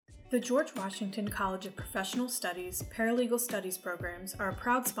The George Washington College of Professional Studies Paralegal Studies programs are a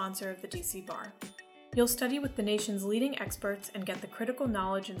proud sponsor of the DC Bar. You'll study with the nation's leading experts and get the critical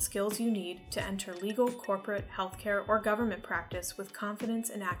knowledge and skills you need to enter legal, corporate, healthcare, or government practice with confidence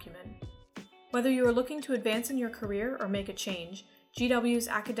and acumen. Whether you are looking to advance in your career or make a change, GW's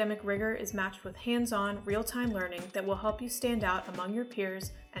academic rigor is matched with hands-on, real-time learning that will help you stand out among your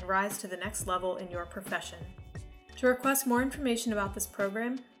peers and rise to the next level in your profession. To request more information about this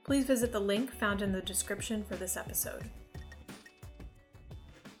program, please visit the link found in the description for this episode.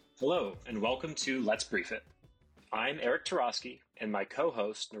 Hello, and welcome to Let's Brief It. I'm Eric Tarosky, and my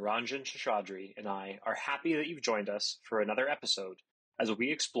co-host Niranjan Shashadri and I are happy that you've joined us for another episode as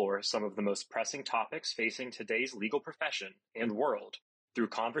we explore some of the most pressing topics facing today's legal profession and world through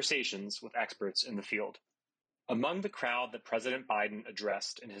conversations with experts in the field. Among the crowd that President Biden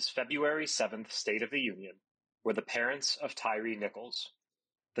addressed in his February 7th State of the Union were the parents of Tyre Nichols,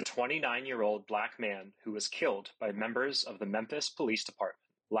 the 29-year-old Black man who was killed by members of the Memphis Police Department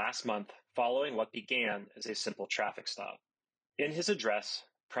last month following what began as a simple traffic stop. In his address,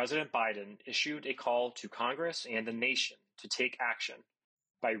 President Biden issued a call to Congress and the nation to take action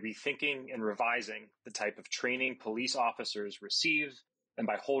by rethinking and revising the type of training police officers receive and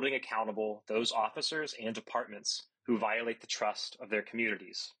by holding accountable those officers and departments who violate the trust of their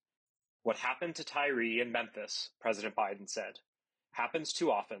communities. What happened to Tyre in Memphis, President Biden said, happens too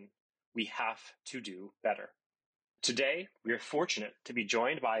often. We have to do better. Today, we are fortunate to be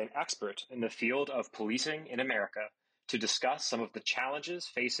joined by an expert in the field of policing in America to discuss some of the challenges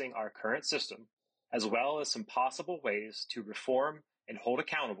facing our current system, as well as some possible ways to reform and hold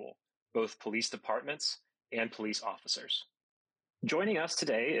accountable both police departments and police officers. Joining us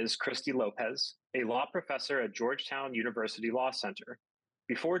today is Christy Lopez, a law professor at Georgetown University Law Center.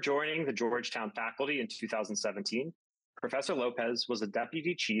 Before joining the Georgetown faculty in 2017, Professor Lopez was a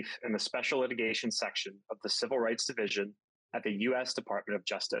deputy chief in the Special Litigation Section of the Civil Rights Division at the U.S. Department of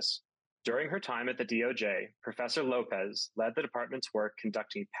Justice. During her time at the DOJ, Professor Lopez led the department's work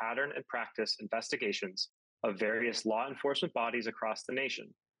conducting pattern and practice investigations of various law enforcement bodies across the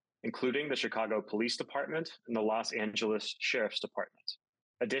nation, including the Chicago Police Department and the Los Angeles Sheriff's Department.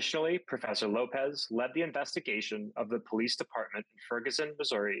 Additionally, Professor Lopez led the investigation of the police department in Ferguson,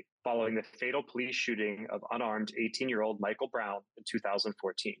 Missouri, following the fatal police shooting of unarmed 18-year-old Michael Brown in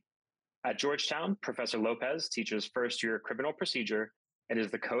 2014. At Georgetown, Professor Lopez teaches first-year criminal procedure and is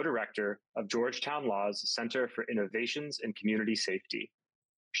the co-director of Georgetown Law's Center for Innovations in Community Safety.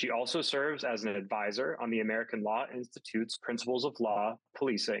 She also serves as an advisor on the American Law Institute's Principles of Law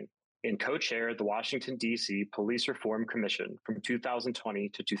Policing and co-chaired the Washington, D.C. Police Reform Commission from 2020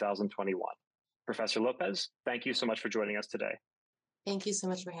 to 2021. Professor Lopez, thank you so much for joining us today. Thank you so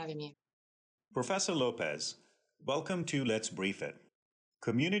much for having me. Professor Lopez, welcome to Let's Brief It.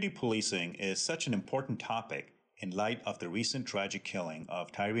 Community policing is such an important topic in light of the recent tragic killing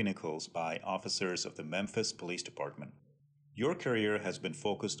of Tyre Nichols by officers of the Memphis Police Department. Your career has been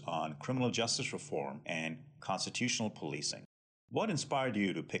focused on criminal justice reform and constitutional policing. What inspired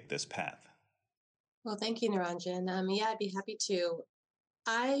you to pick this path? Well, thank you, Niranjan. I'd be happy to.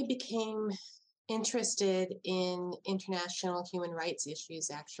 I became interested in international human rights issues,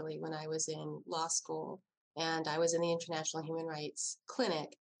 actually, when I was in law school, and I was in the International Human Rights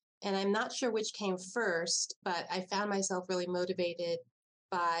Clinic. And I'm not sure which came first, but I found myself really motivated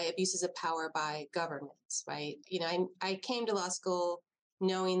by abuses of power by governments, right? I came to law school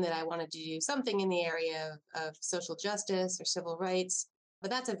knowing that I wanted to do something in the area of social justice or civil rights.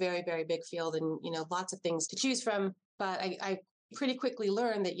 But that's a very, very big field and, lots of things to choose from. But I pretty quickly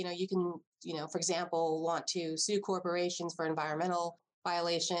learned that, you can, for example, want to sue corporations for environmental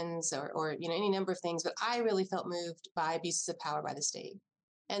violations or any number of things. But I really felt moved by abuses of power by the state.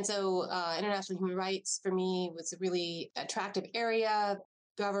 And so international human rights for me was a really attractive area.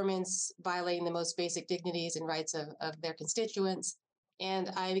 Governments violating the most basic dignities and rights of their constituents.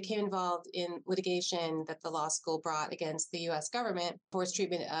 And I became involved in litigation that the law school brought against the U.S. government for its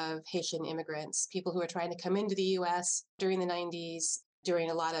treatment of Haitian immigrants, people who were trying to come into the U.S. during the 90s,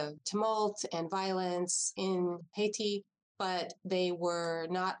 during a lot of tumult and violence in Haiti, but they were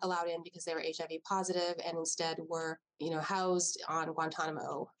not allowed in because they were HIV positive and instead were, housed on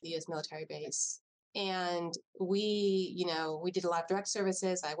Guantanamo, the U.S. military base. And we did a lot of direct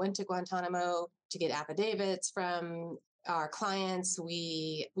services. I went to Guantanamo to get affidavits from our clients.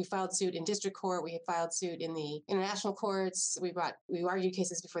 We filed suit in district court. We had filed suit in the international courts. We argued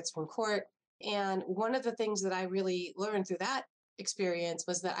cases before the Supreme Court. And one of the things that I really learned through that experience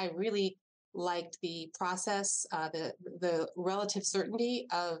was that I really liked the process, the relative certainty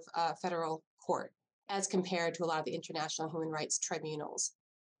of federal court as compared to a lot of the international human rights tribunals.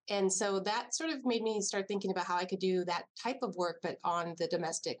 And so that sort of made me start thinking about how I could do that type of work, but on the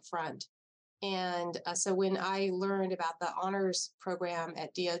domestic front. And so when I learned about the honors program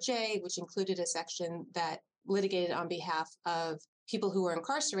at DOJ, which included a section that litigated on behalf of people who were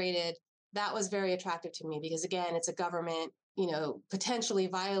incarcerated, that was very attractive to me because, again, it's a government, potentially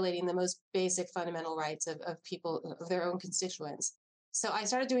violating the most basic fundamental rights of people, of their own constituents. So I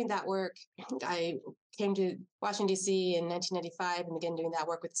started doing that work. I came to Washington, D.C. in 1995 and began doing that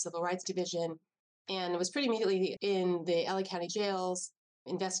work with the Civil Rights Division. And was pretty immediately in the LA County jails,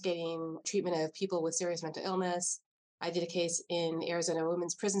 investigating treatment of people with serious mental illness. I did a case in the Arizona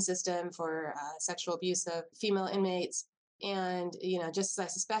Women's Prison System for sexual abuse of female inmates. And, just as I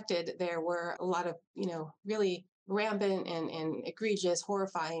suspected, there were a lot of, really rampant and egregious,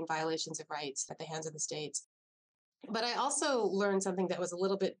 horrifying violations of rights at the hands of the states. But I also learned something that was a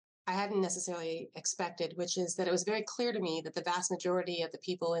little bit I hadn't necessarily expected, which is that it was very clear to me that the vast majority of the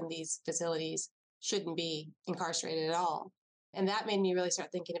people in these facilities shouldn't be incarcerated at all. And that made me really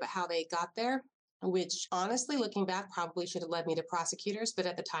start thinking about how they got there, which honestly, looking back, probably should have led me to prosecutors, but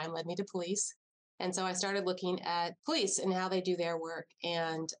at the time led me to police. And so I started looking at police and how they do their work.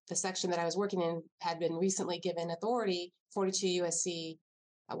 And the section that I was working in had been recently given authority, 42 USC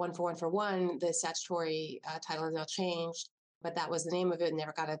 14141. The statutory title is now changed, but that was the name of it.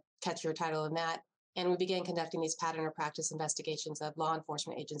 Never got a catchier title than that. And we began conducting these pattern or practice investigations of law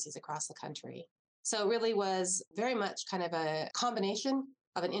enforcement agencies across the country. So it really was very much kind of a combination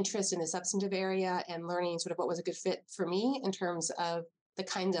of an interest in the substantive area and learning sort of what was a good fit for me in terms of the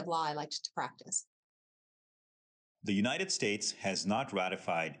kind of law I liked to practice. The United States has not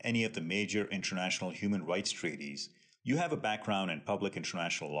ratified any of the major international human rights treaties. You have a background in public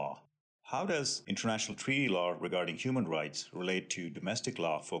international law. How does international treaty law regarding human rights relate to domestic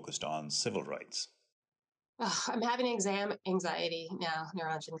law focused on civil rights? I'm having exam anxiety now,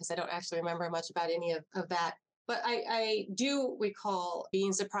 Niranjan, because I don't actually remember much about any of that. But I do recall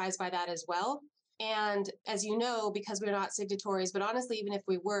being surprised by that as well. And as you know, because we're not signatories, but honestly, even if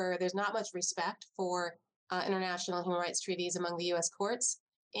we were, there's not much respect for international human rights treaties among the U.S. courts.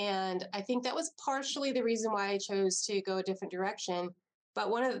 And I think that was partially the reason why I chose to go a different direction. But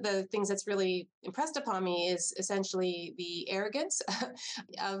one of the things that's really impressed upon me is essentially the arrogance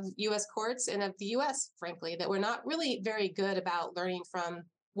of U.S. courts and of the U.S., frankly, that we're not really very good about learning from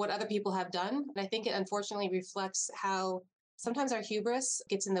what other people have done. And I think it unfortunately reflects how sometimes our hubris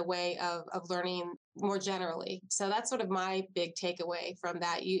gets in the way of learning more generally. So that's sort of my big takeaway from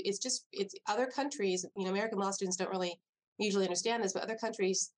that. It's other countries, American law students don't really usually understand this, but other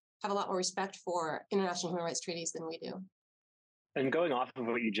countries have a lot more respect for international human rights treaties than we do. And going off of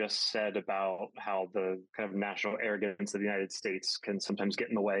what you just said about how the kind of national arrogance of the United States can sometimes get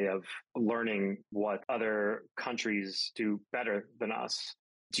in the way of learning what other countries do better than us,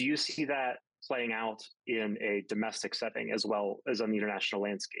 do you see that playing out in a domestic setting as well as on the international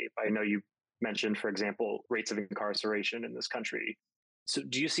landscape? I know you mentioned, for example, rates of incarceration in this country. So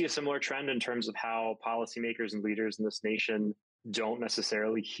do you see a similar trend in terms of how policymakers and leaders in this nation don't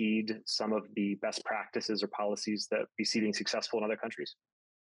necessarily heed some of the best practices or policies that we see being successful in other countries?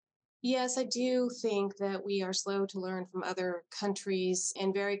 Yes, I do think that we are slow to learn from other countries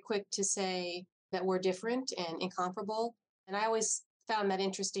and very quick to say that we're different and incomparable. And I always found that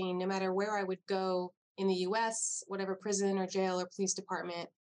interesting. No matter where I would go in the US, whatever prison or jail or police department,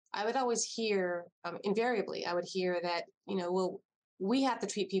 I would always hear, invariably, I would hear that, we have to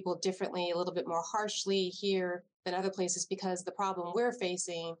treat people differently, a little bit more harshly here than other places because the problem we're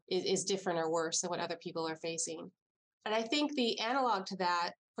facing is different or worse than what other people are facing. And I think the analog to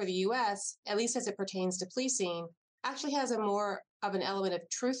that for the US, at least as it pertains to policing, actually has a more of an element of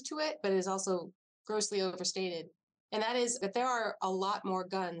truth to it, but is also grossly overstated. And that is that there are a lot more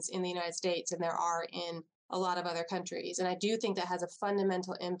guns in the United States than there are in a lot of other countries. And I do think that has a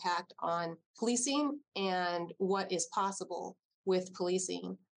fundamental impact on policing and what is possible with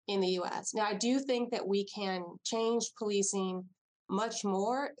policing in the US. Now, I do think that we can change policing much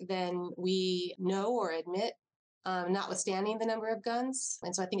more than we know or admit, notwithstanding the number of guns.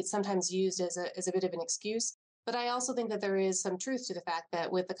 And so I think it's sometimes used as a bit of an excuse. But I also think that there is some truth to the fact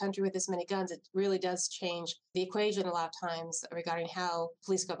that with a country with this many guns, it really does change the equation a lot of times regarding how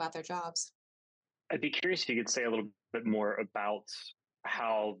police go about their jobs. I'd be curious if you could say a little bit more about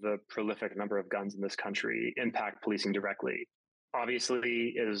how the prolific number of guns in this country impact policing directly.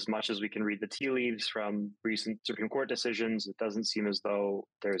 Obviously, as much as we can read the tea leaves from recent Supreme Court decisions, it doesn't seem as though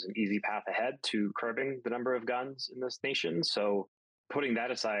there's an easy path ahead to curbing the number of guns in this nation. So putting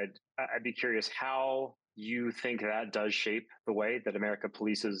that aside, I'd be curious how you think that does shape the way that America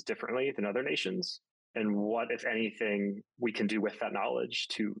polices differently than other nations. and what, if anything, we can do with that knowledge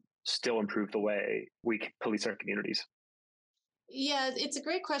to still improve the way we police our communities? Yeah, it's a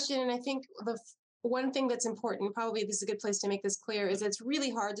great question. And I think the one thing that's important, probably this is a good place to make this clear, is it's really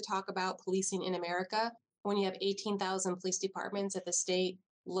hard to talk about policing in America when you have 18,000 police departments at the state,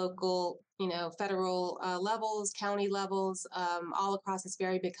 local, federal levels, county levels, all across this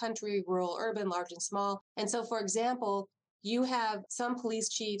very big country, rural, urban, large and small. And so, for example, you have some police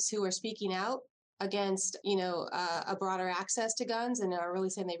chiefs who are speaking out against, a broader access to guns and are really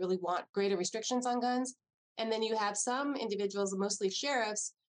saying they really want greater restrictions on guns. And then you have some individuals, mostly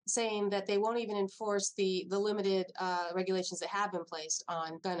sheriffs, saying that they won't even enforce the limited regulations that have been placed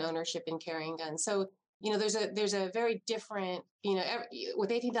on gun ownership and carrying guns. So, there's a very different,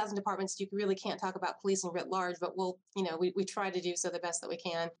 with 18,000 departments, you really can't talk about policing writ large, but we try to do so the best that we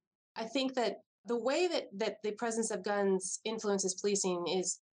can. I think that the way that the presence of guns influences policing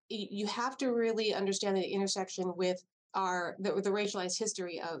is you have to really understand the intersection with the racialized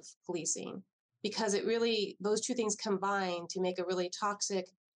history of policing, because those two things combine to make a really toxic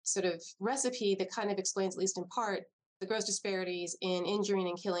sort of recipe that kind of explains, at least in part, the gross disparities in injuring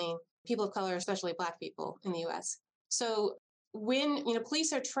and killing people of color, especially Black people in the US. So when,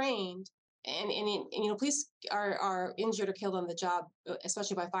 police are trained and police are injured or killed on the job,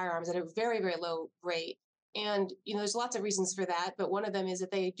 especially by firearms, at a very, very low rate. And, there's lots of reasons for that. But one of them is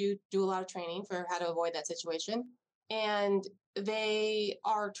that they do a lot of training for how to avoid that situation. And they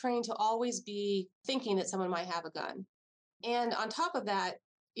are trained to always be thinking that someone might have a gun. And on top of that,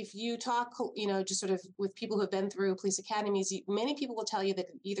 if you talk, just sort of with people who have been through police academies, many people will tell you that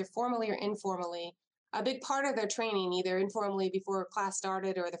either formally or informally, a big part of their training, either informally before class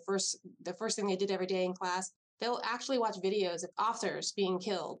started or the first thing they did every day in class, they'll actually watch videos of officers being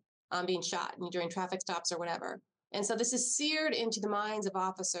killed, being shot during traffic stops or whatever. And so this is seared into the minds of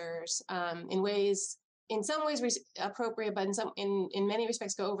officers in some ways appropriate, but in many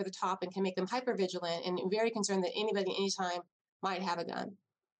respects go over the top and can make them hypervigilant and very concerned that anybody anytime might have a gun.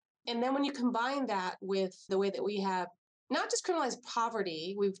 And then when you combine that with the way that we have not just criminalized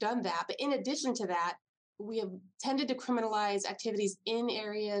poverty, we've done that, but in addition to that, we have tended to criminalize activities in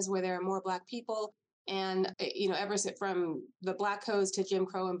areas where there are more Black people. And, ever from the Black codes to Jim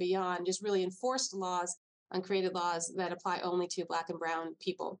Crow and beyond, just really enforced laws, uncreated laws that apply only to Black and brown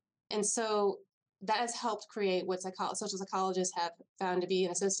people. And so that has helped create what social psychologists have found to be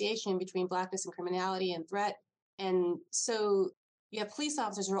an association between Blackness and criminality and threat. And so you have police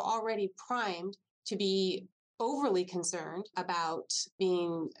officers who are already primed to be overly concerned about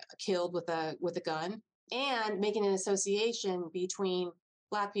being killed with a gun and making an association between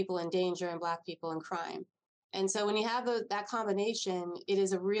Black people in danger and Black people in crime. And so when you have that combination, it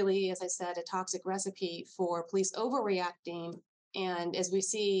is a really, as I said, a toxic recipe for police overreacting. And as we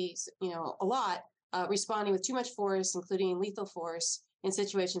see, a lot, responding with too much force, including lethal force, in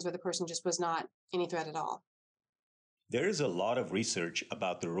situations where the person just was not any threat at all. There is a lot of research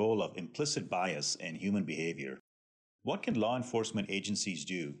about the role of implicit bias in human behavior. What can law enforcement agencies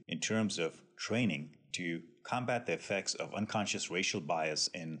do in terms of training to combat the effects of unconscious racial bias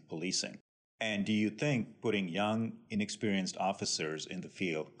in policing? And do you think putting young, inexperienced officers in the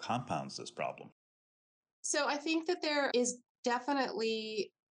field compounds this problem? So I think that there's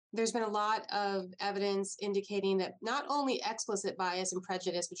been a lot of evidence indicating that not only explicit bias and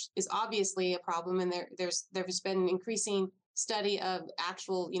prejudice, which is obviously a problem, and there's been an increasing study of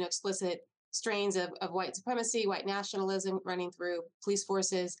actual, explicit strains of white supremacy, white nationalism running through police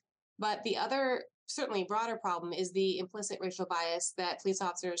forces. But the other, certainly broader problem is the implicit racial bias that police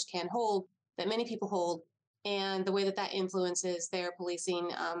officers can hold, that many people hold, and the way that influences their policing.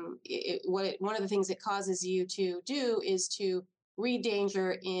 One of the things it causes you to do is to read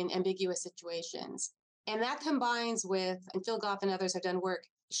danger in ambiguous situations. And that combines with, and Phil Goff and others have done work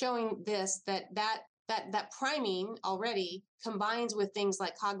showing this, that priming already combines with things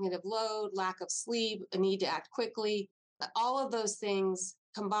like cognitive load, lack of sleep, a need to act quickly. All of those things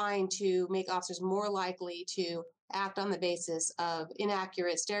combine to make officers more likely to act on the basis of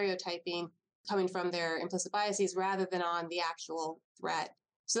inaccurate stereotyping coming from their implicit biases rather than on the actual threat.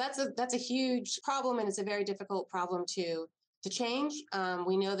 So that's a huge problem, and it's a very difficult problem to change.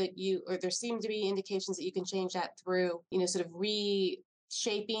 We know that there seem to be indications that you can change that through, sort of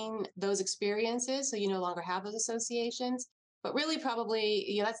reshaping those experiences so you no longer have those associations. But really,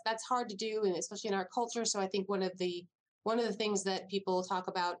 probably, that's hard to do, and especially in our culture. So I think one of the things that people talk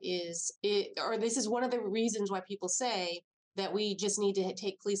about this is one of the reasons why people say that we just need to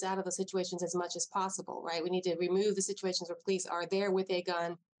take police out of the situations as much as possible, right? We need to remove the situations where police are there with a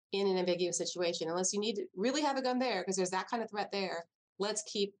gun in an ambiguous situation. Unless you need to really have a gun there, because there's that kind of threat there, let's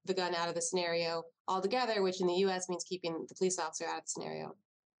keep the gun out of the scenario altogether, which in the US means keeping the police officer out of the scenario.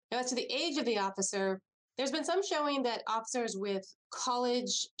 Now, as to the age of the officer, there's been some showing that officers with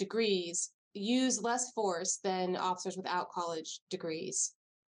college degrees use less force than officers without college degrees.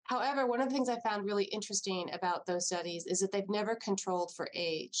 However, one of the things I found really interesting about those studies is that they've never controlled for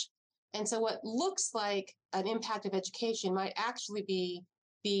age. And so what looks like an impact of education might actually be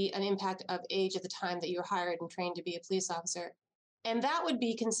an impact of age at the time that you're hired and trained to be a police officer. And that would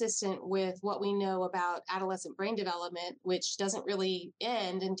be consistent with what we know about adolescent brain development, which doesn't really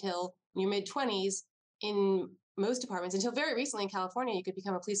end until your mid-20s in most departments. Until very recently in California, you could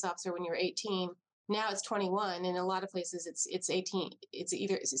become a police officer when you're 18. Now it's 21. In a lot of places, it's 18.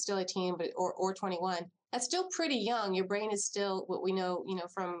 It's still 18, or 21. That's still pretty young. Your brain is still what we know,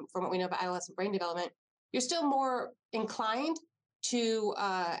 from what we know about adolescent brain development. You're still more inclined to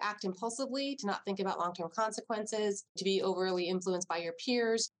act impulsively, to not think about long-term consequences, to be overly influenced by your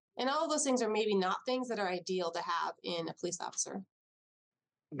peers. And all of those things are maybe not things that are ideal to have in a police officer.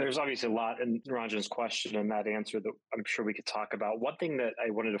 There's obviously a lot in Niranjan's question and that answer that I'm sure we could talk about. One thing that I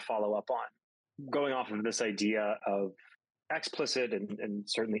wanted to follow up on, going off of this idea of explicit and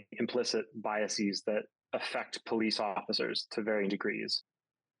certainly implicit biases that affect police officers to varying degrees.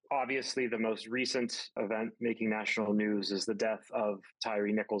 Obviously, the most recent event making national news is the death of Tyre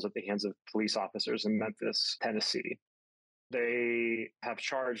Nichols at the hands of police officers in Memphis, Tennessee. They have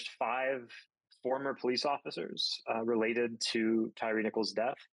charged 5 former police officers related to Tyre Nichols'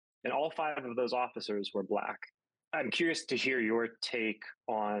 death, and all 5 of those officers were Black. I'm curious to hear your take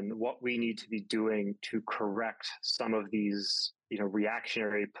on what we need to be doing to correct some of these,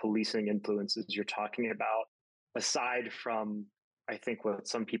 reactionary policing influences you're talking about, aside from, I think, what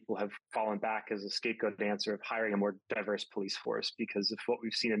some people have fallen back as a scapegoat answer of hiring a more diverse police force. Because if what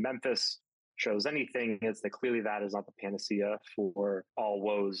we've seen in Memphis shows anything, it's that clearly that is not the panacea for all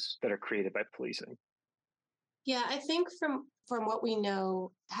woes that are created by policing. Yeah, I think from what we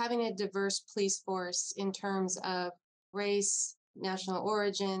know, having a diverse police force in terms of race, national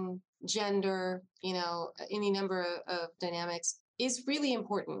origin, gender, any number of dynamics is really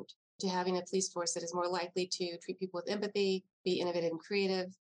important to having a police force that is more likely to treat people with empathy, be innovative and creative,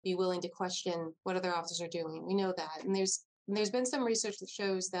 be willing to question what other officers are doing. We know that. And there's been some research that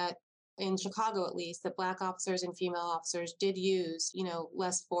shows that in Chicago, at least, that Black officers and female officers did use,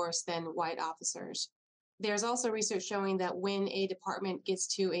 less force than white officers. There's also research showing that when a department gets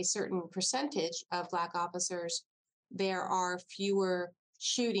to a certain percentage of Black officers, there are fewer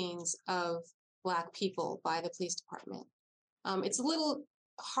shootings of Black people by the police department. It's a little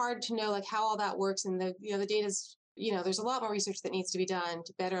hard to know how all that works, and the data's, there's a lot more research that needs to be done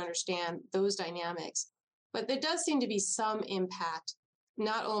to better understand those dynamics. But there does seem to be some impact,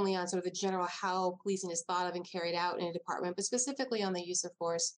 not only on sort of the general how policing is thought of and carried out in a department, but specifically on the use of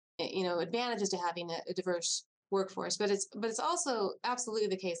force. Advantages to having a diverse workforce, but it's also absolutely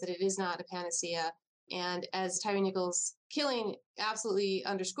the case that it is not a panacea. And as Tyre Nichols' killing absolutely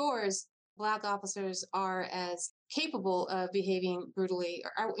underscores, Black officers are as capable of behaving brutally.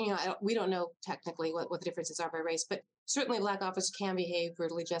 We don't know technically what the differences are by race, but certainly Black officers can behave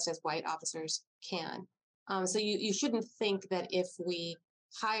brutally just as white officers can. So you shouldn't think that if we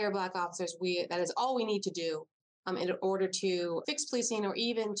hire Black officers, that is all we need to do in order to fix policing or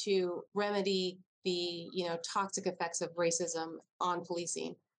even to remedy the toxic effects of racism on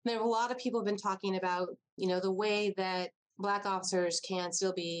policing. There are a lot of people have been talking about the way that Black officers can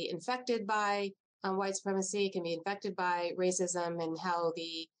still be infected by white supremacy, can be infected by racism, and how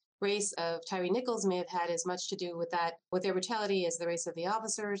the race of Tyre Nichols may have had as much to do with that, with their brutality, as the race of the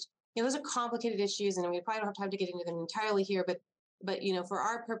officers. Those are complicated issues, and we probably don't have time to get into them entirely here, but for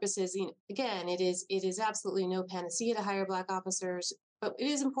our purposes, again, it is absolutely no panacea to hire Black officers, but it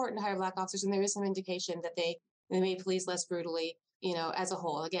is important to hire Black officers, and there is some indication that they may police less brutally, as a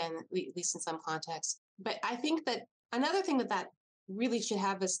whole, again, at least in some contexts. But I think that another thing that really should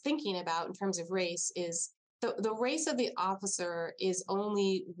have us thinking about in terms of race is the race of the officer is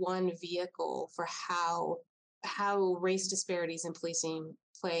only one vehicle for how race disparities in policing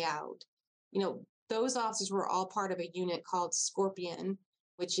play out. Those officers were all part of a unit called Scorpion,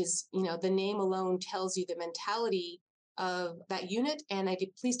 which is, the name alone tells you the mentality of that unit and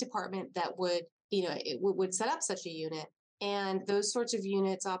a police department that would set up such a unit. And those sorts of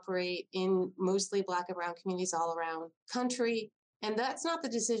units operate in mostly Black and brown communities all around country. And that's not the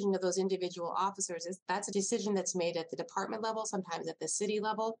decision of those individual officers. That's a decision that's made at the department level, sometimes at the city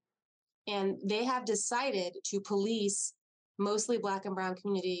level. And they have decided to police mostly Black and brown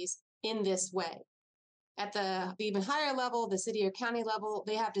communities in this way. At the even higher level, the city or county level,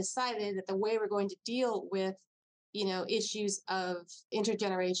 they have decided that the way we're going to deal with issues of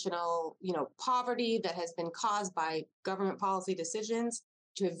intergenerational, poverty that has been caused by government policy decisions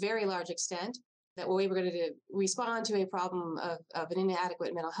to a very large extent, that we were going to respond to a problem of an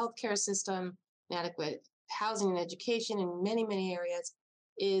inadequate mental health care system, inadequate housing and education in many, many areas,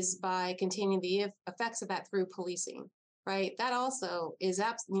 is by containing the effects of that through policing, right? That also is,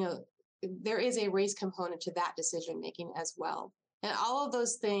 there is a race component to that decision making as well. And all of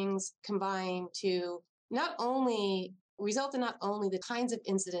those things combine to result in not only the kinds of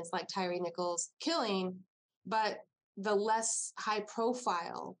incidents like Tyre Nichols killing, but the less high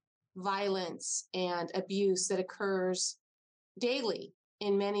profile violence and abuse that occurs daily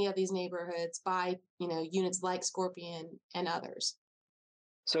in many of these neighborhoods by, units like Scorpion and others.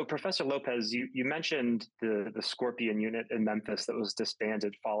 So, Professor Lopez, you mentioned the Scorpion unit in Memphis that was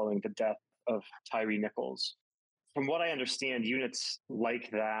disbanded following the death of Tyre Nichols. From what I understand, units like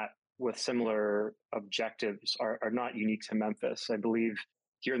that with similar objectives are not unique to Memphis. I believe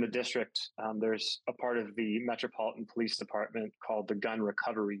here in the district, there's a part of the Metropolitan Police Department called the Gun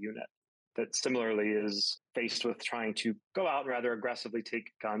Recovery Unit that similarly is faced with trying to go out and rather aggressively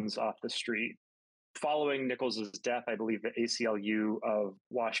take guns off the street. Following Nichols' death, I believe the ACLU of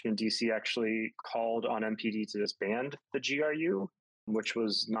Washington, D.C. actually called on MPD to disband the GRU, which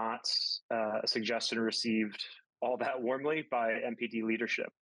was not a suggestion received all that warmly by MPD leadership.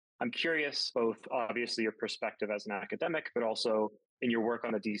 I'm curious, both obviously your perspective as an academic, but also in your work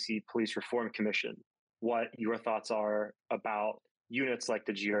on the DC Police Reform Commission, what your thoughts are about units like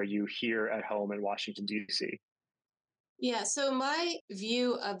the GRU here at home in Washington, DC. Yeah, so my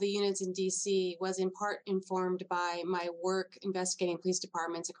view of the units in DC was in part informed by my work investigating police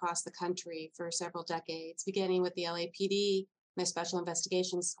departments across the country for several decades, beginning with the LAPD, my Special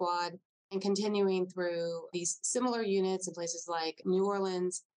Investigations Squad, and continuing through these similar units in places like New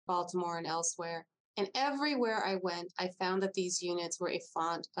Orleans, Baltimore, and elsewhere. And everywhere I went, I found that these units were a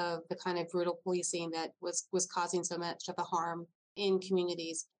font of the kind of brutal policing that was causing so much of the harm in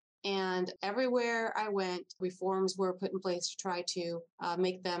communities. And everywhere I went, reforms were put in place to try to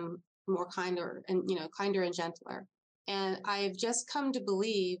make them more kinder and gentler. And I've just come to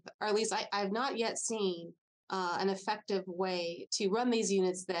believe, or at least I've not yet seen an effective way to run these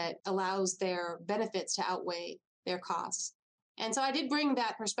units that allows their benefits to outweigh their costs. And so I did bring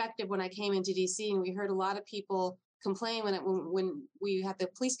that perspective when I came into DC, and we heard a lot of people complain when we had the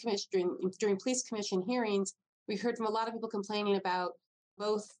police commission during police commission hearings. We heard from a lot of people complaining about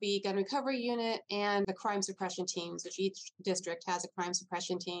both the gun recovery unit and the crime suppression teams, which each district has a crime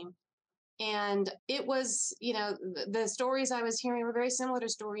suppression team. And it was, the stories I was hearing were very similar to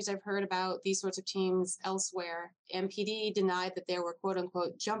stories I've heard about these sorts of teams elsewhere. MPD denied that there were quote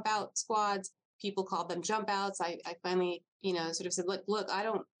unquote jump out squads. People called them jump outs. I finally, sort of said, look, I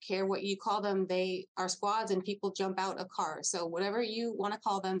don't care what you call them. They are squads and people jump out of cars. So whatever you want to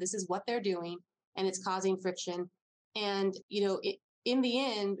call them, this is what they're doing, and it's causing friction. And, in the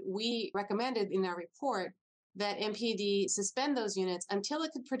end, we recommended in our report that MPD suspend those units until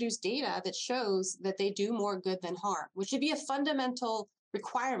it could produce data that shows that they do more good than harm, which should be a fundamental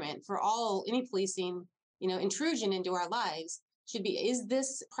requirement for any policing, intrusion into our lives. Should be, is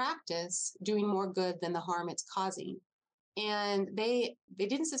this practice doing more good than the harm it's causing? And they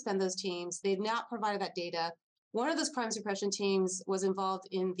didn't suspend those teams. They've not provided that data. One of those crime suppression teams was involved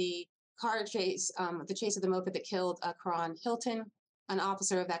in the car chase, the chase of the moped that killed Karan Hilton. An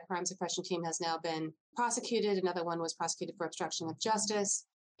officer of that crime suppression team has now been prosecuted. Another one was prosecuted for obstruction of justice.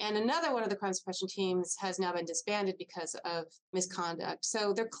 And another one of the crime suppression teams has now been disbanded because of misconduct.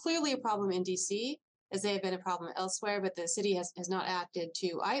 So they're clearly a problem in DC, as they have been a problem elsewhere, but the city has not acted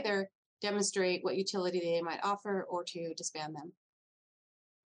to either demonstrate what utility they might offer or to disband them.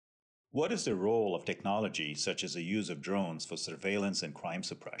 What is the role of technology, such as the use of drones, for surveillance and crime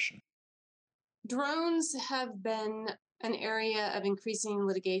suppression? Drones have been an area of increasing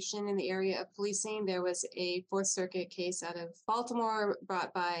litigation in the area of policing. There was a Fourth Circuit case out of Baltimore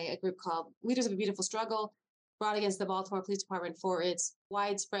brought by a group called Leaders of a Beautiful Struggle, brought against the Baltimore Police Department for its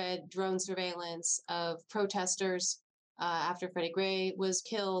widespread drone surveillance of protesters after Freddie Gray was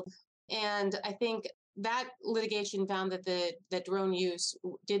killed. And I think that litigation found that drone use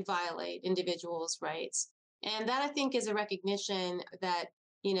did violate individuals' rights. And that, I think, is a recognition that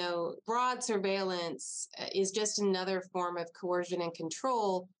broad surveillance is just another form of coercion and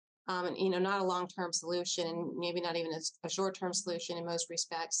control, and, not a long-term solution, and maybe not even a short-term solution in most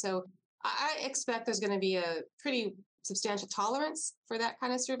respects. So I expect there's going to be a pretty substantial tolerance for that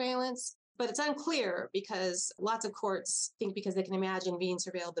kind of surveillance, but it's unclear because lots of courts think because they can imagine being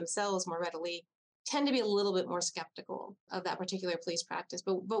surveilled themselves more readily, tend to be a little bit more skeptical of that particular police practice.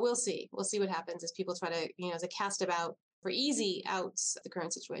 But we'll see. We'll see what happens as people try to, as a cast about for easy outs of the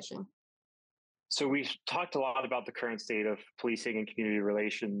current situation. So we've talked a lot about the current state of policing and community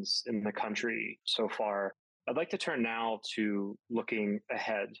relations in the country so far. I'd like to turn now to looking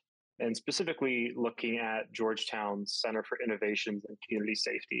ahead and specifically looking at Georgetown's Center for Innovations and Community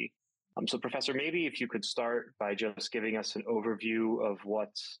Safety. So Professor, maybe if you could start by just giving us an overview of what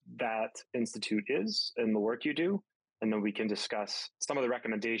that institute is and the work you do, and then we can discuss some of the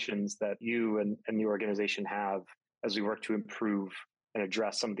recommendations that you and the organization have as we work to improve and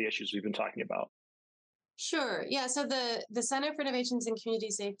address some of the issues we've been talking about. Sure. Yeah. So the Center for Innovations in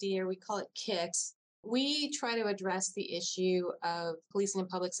Community Safety, or we call it CICS, we try to address the issue of policing and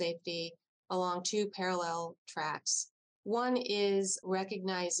public safety along two parallel tracks. One is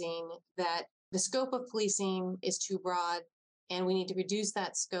recognizing that the scope of policing is too broad, and we need to reduce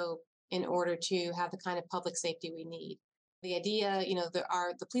that scope in order to have the kind of public safety we need. The idea,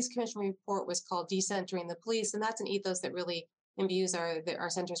 the Police Commission report was called Decentering the Police, and that's an ethos that really imbues our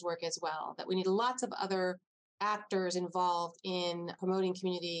center's work as well, that we need lots of other actors involved in promoting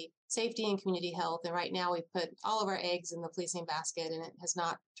community safety and community health. And right now we put all of our eggs in the policing basket, and it has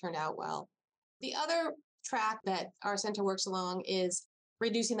not turned out well. The other track that our center works along is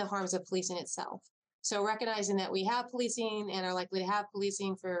reducing the harms of policing itself. So recognizing that we have policing and are likely to have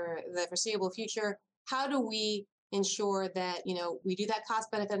policing for the foreseeable future, how do we ensure that, we do that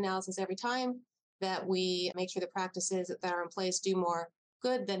cost benefit analysis every time, that we make sure the practices that are in place do more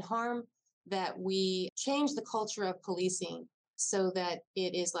good than harm, that we change the culture of policing so that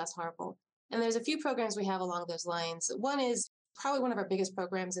it is less harmful. And there's a few programs we have along those lines. One is probably one of our biggest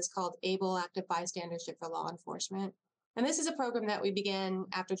programs is called ABLE, Active Bystandership for Law Enforcement. And this is a program that we began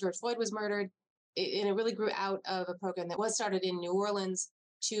after George Floyd was murdered. And it really grew out of a program that was started in New Orleans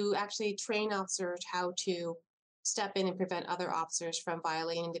to actually train officers how to step in and prevent other officers from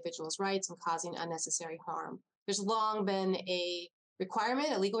violating individuals' rights and causing unnecessary harm. There's long been a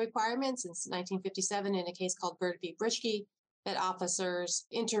legal requirement since 1957 in a case called Bird v. Brischke, that officers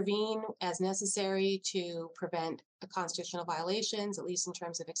intervene as necessary to prevent constitutional violations, at least in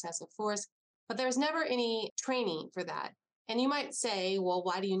terms of excessive force. But there's never any training for that. And you might say, well,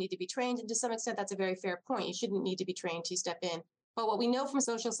 why do you need to be trained? And to some extent, that's a very fair point. You shouldn't need to be trained to step in. But what we know from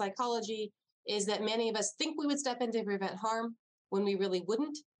social psychology is that many of us think we would step in to prevent harm when we really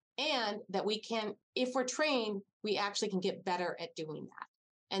wouldn't, and that we can, if we're trained, we actually can get better at doing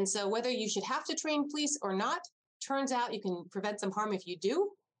that. And so whether you should have to train police or not, turns out you can prevent some harm if you do.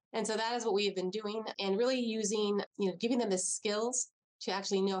 And so that is what we have been doing, and really using, giving them the skills to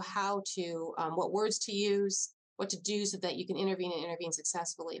actually know how to, what words to use, what to do so that you can intervene and intervene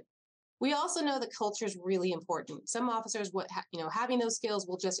successfully. We also know that culture is really important. Some officers, having those skills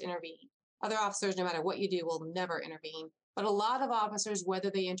will just intervene. Other officers, no matter what you do, will never intervene. But a lot of officers,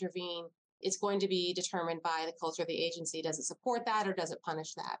 whether they intervene, it's going to be determined by the culture of the agency. Does it support that or does it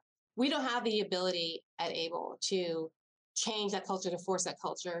punish that? We don't have the ability at ABLE to change that culture, to force that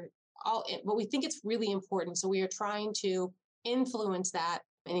culture. But we think it's really important. So we are trying to influence that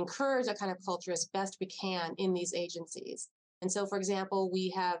and encourage that kind of culture as best we can in these agencies. And so, for example, we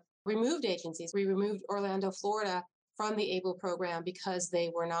have removed agencies. We removed Orlando, Florida from the ABLE program because they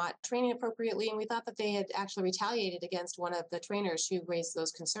were not training appropriately. And we thought that they had actually retaliated against one of the trainers who raised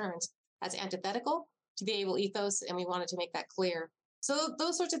those concerns. That's antithetical to the ABLE ethos, and we wanted to make that clear. So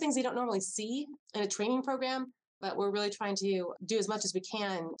those sorts of things you don't normally see in a training program, but we're really trying to do as much as we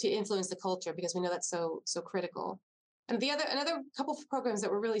can to influence the culture because we know that's so critical. And another couple of programs that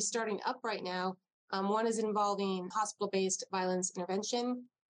we're really starting up right now, one is involving hospital-based violence intervention.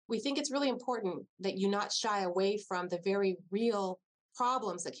 We think it's really important that you not shy away from the very real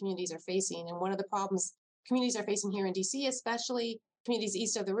problems that communities are facing. And one of the problems communities are facing here in DC, especially communities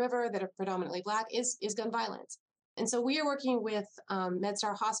east of the river that are predominantly Black, is gun violence. And so we are working with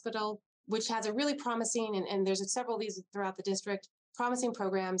MedStar Hospital, which has a really promising, and there's several of these throughout the district, promising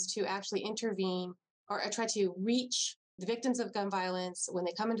programs to actually intervene or try to reach the victims of gun violence when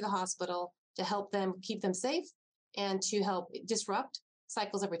they come into the hospital to help them keep them safe and to help disrupt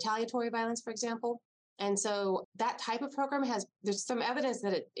cycles of retaliatory violence, for example. And so that type of program there's some evidence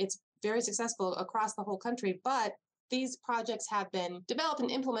that it's very successful across the whole country, but these projects have been developed and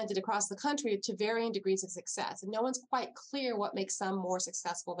implemented across the country to varying degrees of success. And no one's quite clear what makes some more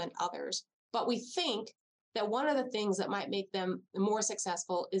successful than others. But we think that one of the things that might make them more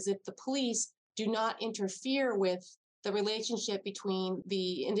successful is if the police do not interfere with the relationship between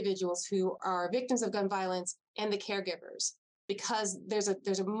the individuals who are victims of gun violence and the caregivers, because there's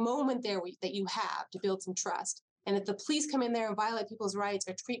a moment there that you have to build some trust. And if the police come in there and violate people's rights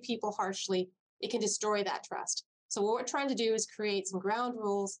or treat people harshly, it can destroy that trust. So what we're trying to do is create some ground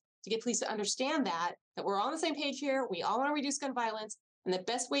rules to get police to understand that we're all on the same page here. We all want to reduce gun violence. And the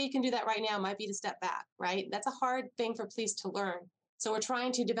best way you can do that right now might be to step back, right? That's a hard thing for police to learn. So we're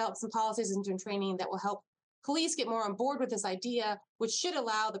trying to develop some policies and training that will help police get more on board with this idea, which should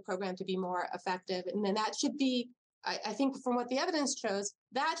allow the program to be more effective. And then that should be, I think from what the evidence shows,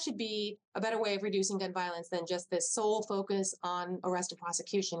 that should be a better way of reducing gun violence than just this sole focus on arrest and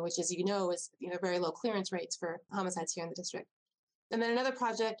prosecution, which, as you know, is very low clearance rates for homicides here in the district. And then another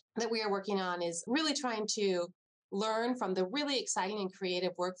project that we are working on is really trying to learn from the really exciting and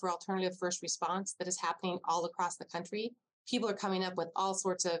creative work for alternative first response that is happening all across the country. People are coming up with all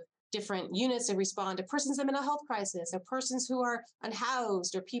sorts of different units to respond to persons in mental health crisis, or persons who are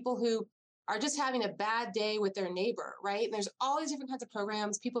unhoused, or people who are just having a bad day with their neighbor, right? And there's all these different kinds of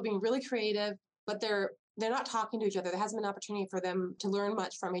programs, people being really creative, but they're not talking to each other. There hasn't been an opportunity for them to learn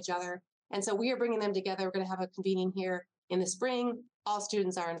much from each other. And so we are bringing them together. We're going to have a convening here in the spring. All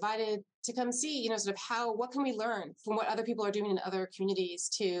students are invited to come see, sort of what can we learn from what other people are doing in other communities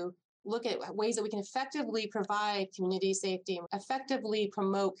to look at ways that we can effectively provide community safety, effectively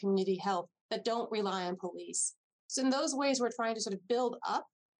promote community health that don't rely on police. So in those ways, we're trying to sort of build up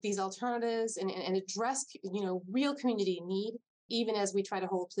these alternatives and address, real community need, even as we try to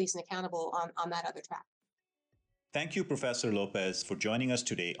hold police accountable on that other track. Thank you, Professor Lopez, for joining us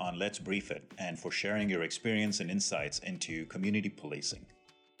today on Let's Brief It and for sharing your experience and insights into community policing.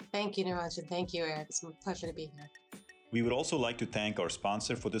 Thank you, Niranjan. Thank you, Eric. It's a pleasure to be here. We would also like to thank our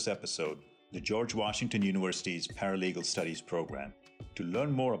sponsor for this episode, the George Washington University's Paralegal Studies program. To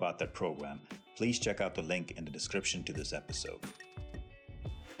learn more about that program, please check out the link in the description to this episode.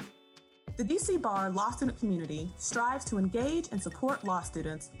 The DC Bar Law Student community strives to engage and support law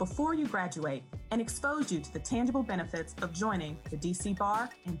students before you graduate and expose you to the tangible benefits of joining the DC Bar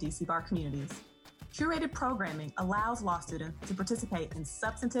and DC Bar communities. Curated programming allows law students to participate in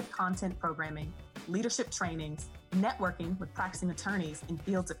substantive content programming, leadership trainings, networking with practicing attorneys in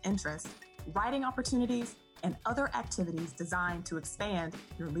fields of interest, writing opportunities, and other activities designed to expand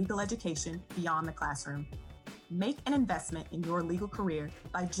your legal education beyond the classroom. Make an investment in your legal career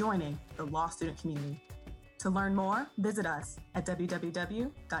by joining the law student community. To learn more, visit us at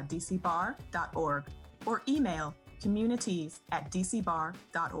www.dcbar.org or email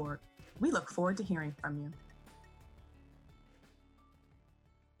communities@dcbar.org. We look forward to hearing from you.